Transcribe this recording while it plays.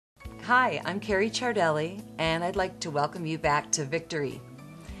Hi, I'm Kerry Ciardelli, and I'd like to welcome you back to Victory.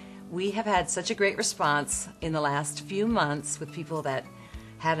 We have had such a great response in the last few months with people that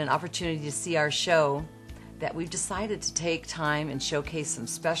had an opportunity to see our show that we've decided to take time and showcase some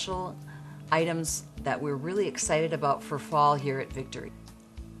special items that we're really excited about for fall here at Victory.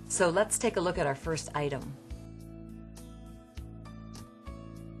 So let's take a look at our first item.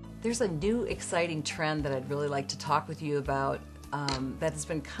 There's a new exciting trend that I'd really like to talk with you about that has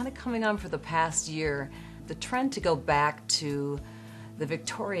been kind of coming on for the past year. The trend to go back to the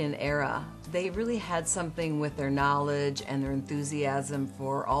Victorian era. They really had something with their knowledge and their enthusiasm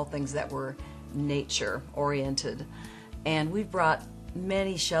for all things that were nature oriented. And we've brought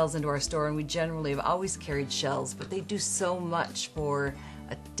many shells into our store, and we generally have always carried shells, but they do so much for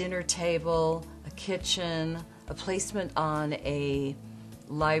a dinner table, a kitchen, a placement on a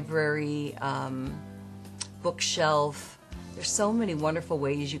library bookshelf. There's so many wonderful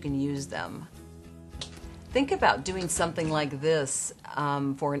ways you can use them. Think about doing something like this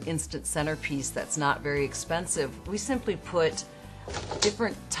for an instant centerpiece that's not very expensive. We simply put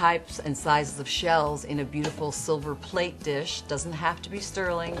different types and sizes of shells in a beautiful silver plate dish. Doesn't have to be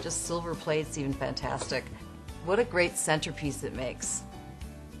sterling, just silver plate's even fantastic. What a great centerpiece it makes.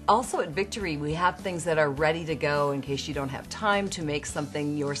 Also at Victory, we have things that are ready to go in case you don't have time to make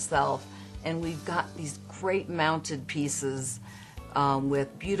something yourself. And we've got these great mounted pieces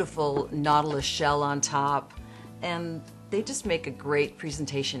with beautiful nautilus shell on top, and they just make a great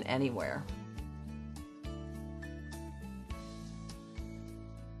presentation anywhere.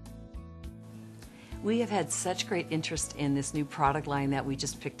 We have had such great interest in this new product line that we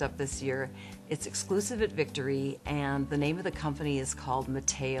just picked up this year. It's exclusive at Victory, and the name of the company is called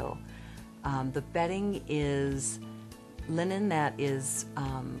Matteo. The bedding is linen that is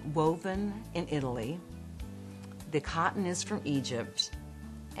woven in Italy. The cotton is from Egypt,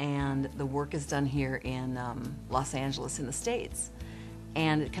 and the work is done here in Los Angeles in the States.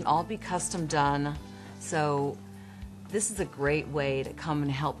 And it can all be custom done, so this is a great way to come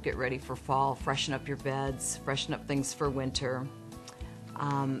and help get ready for fall, freshen up your beds, freshen up things for winter.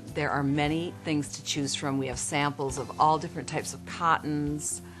 There are many things to choose from. We have samples of all different types of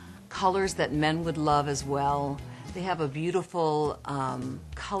cottons, colors that men would love as well. They have a beautiful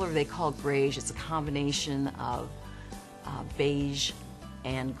color they call greige. It's a combination of beige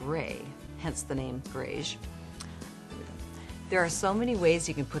and gray, hence the name greige. There are so many ways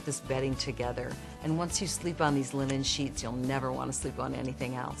you can put this bedding together, and once you sleep on these linen sheets, you'll never want to sleep on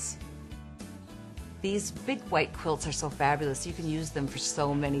anything else. These big white quilts are so fabulous. You can use them for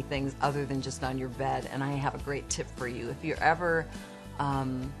so many things other than just on your bed, and I have a great tip for you. If you're ever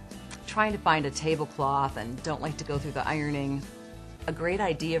trying to find a tablecloth and don't like to go through the ironing, a great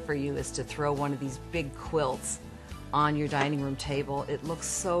idea for you is to throw one of these big quilts on your dining room table. It looks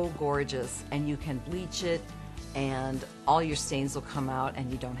so gorgeous, and you can bleach it and all your stains will come out and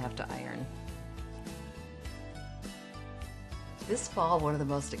you don't have to iron. This fall, one of the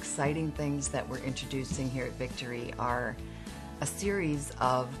most exciting things that we're introducing here at Victory are a series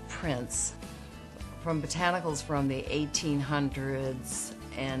of prints from botanicals from the 1800s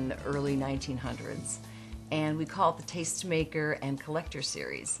and early 1900s, and we call it the Tastemaker and Collector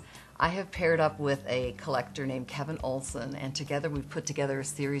series. I have paired up with a collector named Kevin Olson, and together we've put together a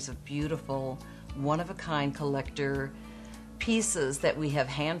series of beautiful, one-of-a-kind collector pieces that we have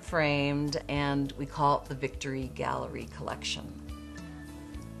hand-framed, and we call it the Victory Gallery Collection.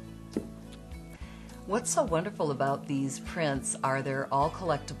 What's so wonderful about these prints are they're all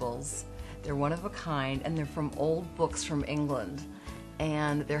collectibles, they're one-of-a-kind, and they're from old books from England.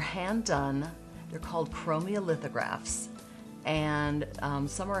 And they're hand done. They're called Chromolithographics, and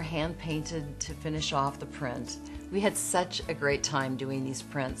some are hand painted to finish off the print. We had such a great time doing these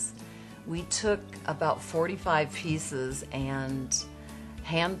prints. We took about 45 pieces and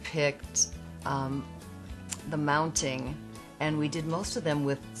hand picked the mounting, and we did most of them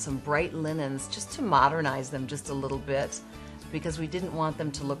with some bright linens just to modernize them just a little bit, because we didn't want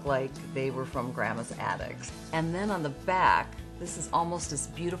them to look like they were from Grandma's attics. And then on the back, this is almost as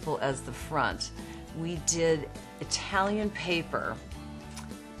beautiful as the front. We did Italian paper.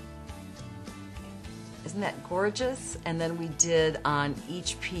 Isn't that gorgeous? And then we did on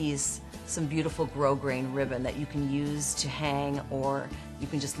each piece some beautiful grosgrain ribbon that you can use to hang, or you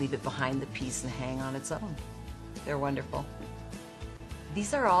can just leave it behind the piece and hang on its own. They're wonderful.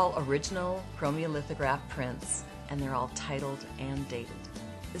 These are all original chromolithograph prints, and they're all titled and dated.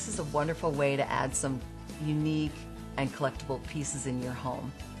 This is a wonderful way to add some unique and collectible pieces in your home.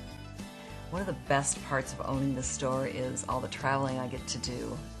 One of the best parts of owning this store is all the traveling I get to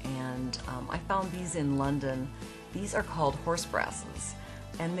do, and I found these in London. These are called horse brasses.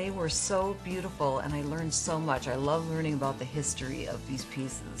 and they were so beautiful, and I learned so much. I love learning about the history of these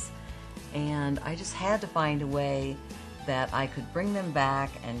pieces, and I just had to find a way that I could bring them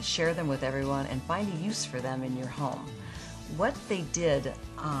back and share them with everyone and find a use for them in your home. What they did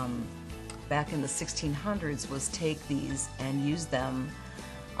back in the 1600s was take these and use them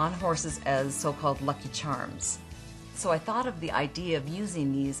on horses as so-called lucky charms. So I thought of the idea of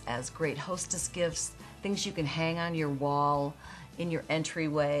using these as great hostess gifts, things you can hang on your wall, in your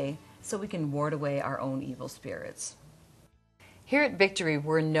entryway, so we can ward away our own evil spirits. Here at Victory,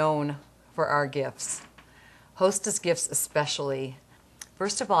 we're known for our gifts, hostess gifts especially.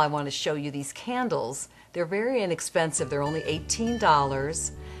 First of all, I want to show you these candles. They're very inexpensive. They're only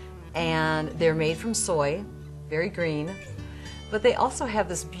 $18, and they're made from soy, very green, but they also have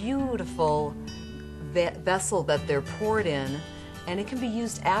this beautiful vessel that they're poured in, and it can be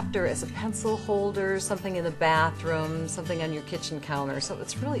used after as a pencil holder, something in the bathroom, something on your kitchen counter. So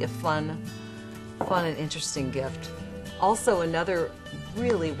it's really a fun and interesting gift. Also, another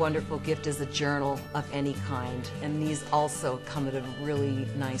really wonderful gift is a journal of any kind, and these also come at a really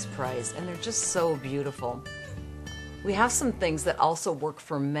nice price, and they're just so beautiful. We have some things that also work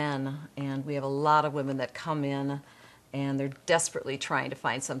for men, and we have a lot of women that come in and they're desperately trying to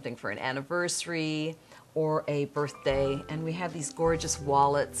find something for an anniversary or a birthday, and we have these gorgeous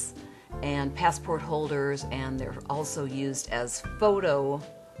wallets and passport holders, and they're also used as photo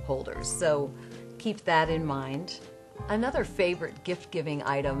holders, so keep that in mind. Another favorite gift-giving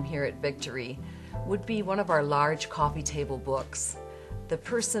item here at Victory would be one of our large coffee table books. The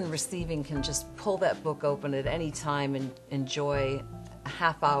person receiving can just pull that book open at any time and enjoy a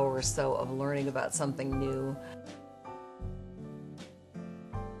half hour or so of learning about something new.